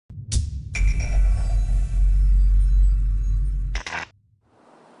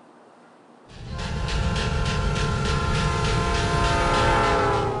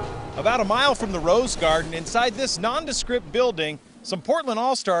About a mile from the Rose Garden, inside this nondescript building, some Portland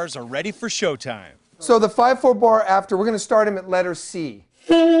All-Stars are ready for showtime. So the 5/4 bar after, we're going to start him at letter C.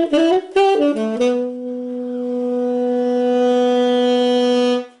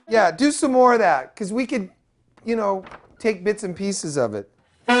 Yeah, do some more of that, because we could, you know, take bits and pieces of it.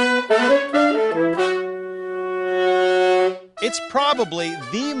 It's probably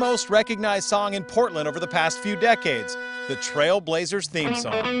the most recognized song in Portland over the past few decades, the Trailblazers theme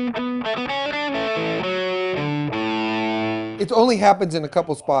song. It only happens in a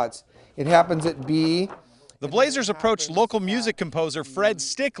couple spots. It happens at B. The Blazers approached local music composer Fred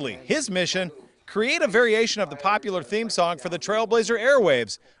Stickley. His mission, create a variation of the popular theme song for the Trailblazer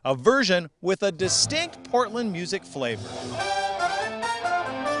airwaves, a version with a distinct Portland music flavor.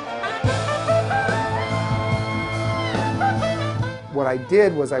 What I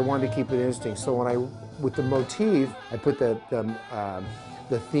did was I wanted to keep it interesting. So with the motif, I put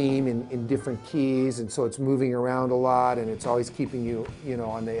the theme in different keys, and so it's moving around a lot, and it's always keeping you,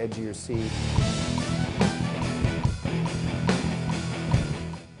 on the edge of your seat.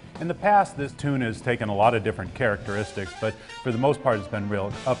 In the past, this tune has taken a lot of different characteristics, but for the most part, it's been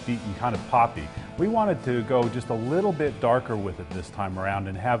real upbeat and kind of poppy. We wanted to go just a little bit darker with it this time around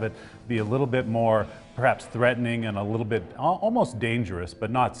and have it be a little bit more, perhaps threatening and a little bit almost dangerous, but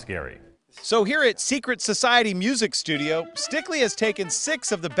not scary. So here at Secret Society Music Studio, Stickley has taken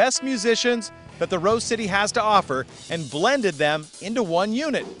 6 of the best musicians that the Rose City has to offer and blended them into one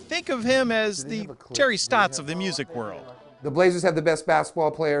unit. Think of him as the Terry Stotts of the music world. The Blazers have the best basketball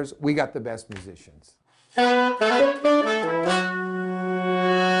players. We got the best musicians.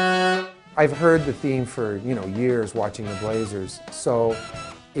 I've heard the theme for, years watching the Blazers. So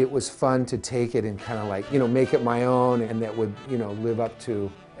it was fun to take it and kind of like, make it my own, and that would, live up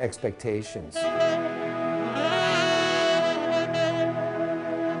to expectations.